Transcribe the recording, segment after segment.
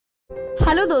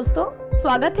Hello दोस्तों,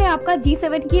 स्वागत है आपका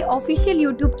G7 के official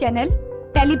YouTube channel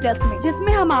tally plus में,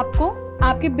 जिसमें हम आपको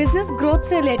आपके बिजनेस ग्रोथ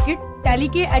से रिलेटेड टैली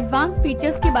के एडवांस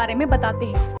फीचर्स के बारे में बताते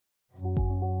हैं।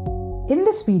 In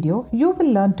this video, you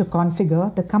will learn to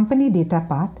configure the company data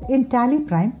path in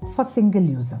TallyPrime for single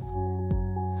user.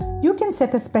 You can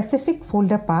set a specific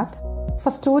folder path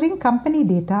for storing company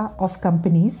data of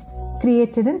companies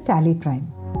created in TallyPrime.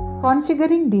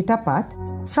 Configuring data path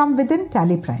from within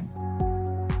TallyPrime.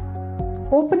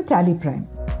 Open TallyPrime.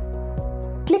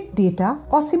 Click Data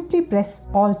or simply press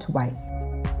Alt-Y.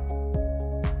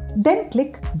 Then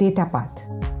click Data Path.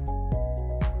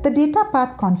 The Data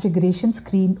Path configuration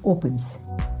screen opens.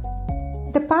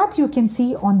 The path you can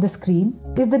see on the screen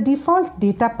is the default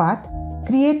data path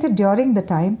created during the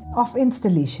time of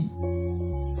installation.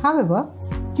 However,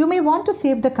 you may want to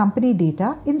save the company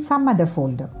data in some other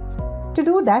folder. To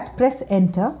do that, press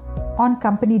Enter on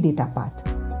Company Data Path.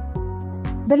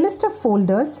 The list of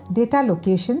folders, data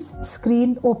locations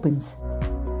screen opens.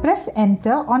 Press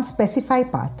Enter on Specify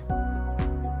Path.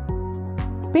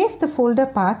 Paste the folder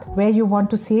path where you want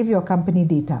to save your company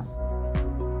data.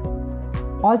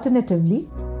 Alternatively,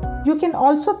 you can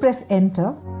also press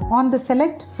Enter on the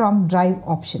Select from Drive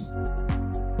option.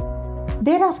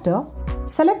 Thereafter,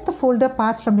 select the folder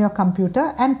path from your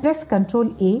computer and press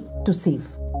Ctrl A to save.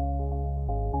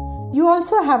 You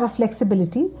also have a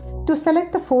flexibility to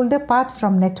select the folder path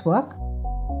from network,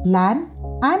 LAN,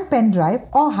 and pen drive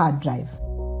or hard drive.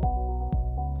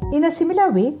 In a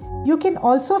similar way, you can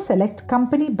also select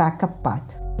company backup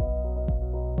path.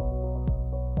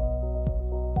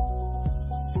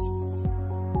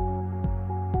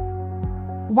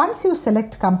 Once you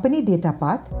select company data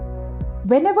path,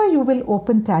 whenever you will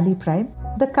open TallyPrime,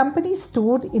 the companies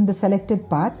stored in the selected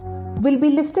path will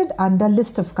be listed under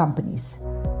List of Companies.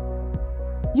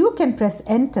 You can press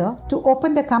Enter to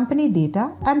open the company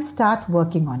data and start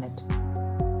working on it.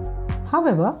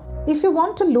 However, if you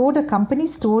want to load a company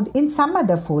stored in some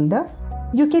other folder,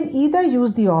 you can either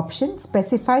use the option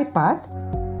Specify Path,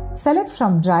 select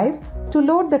from Drive to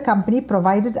load the company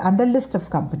provided under List of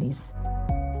Companies.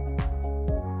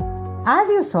 As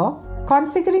you saw,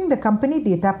 configuring the company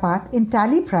data path in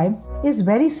TallyPrime is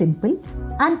very simple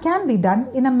and can be done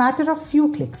in a matter of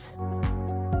few clicks.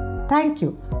 Thank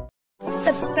you.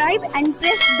 Subscribe and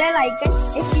press bell icon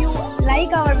if you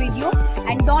like our video,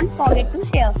 and don't forget to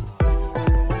share.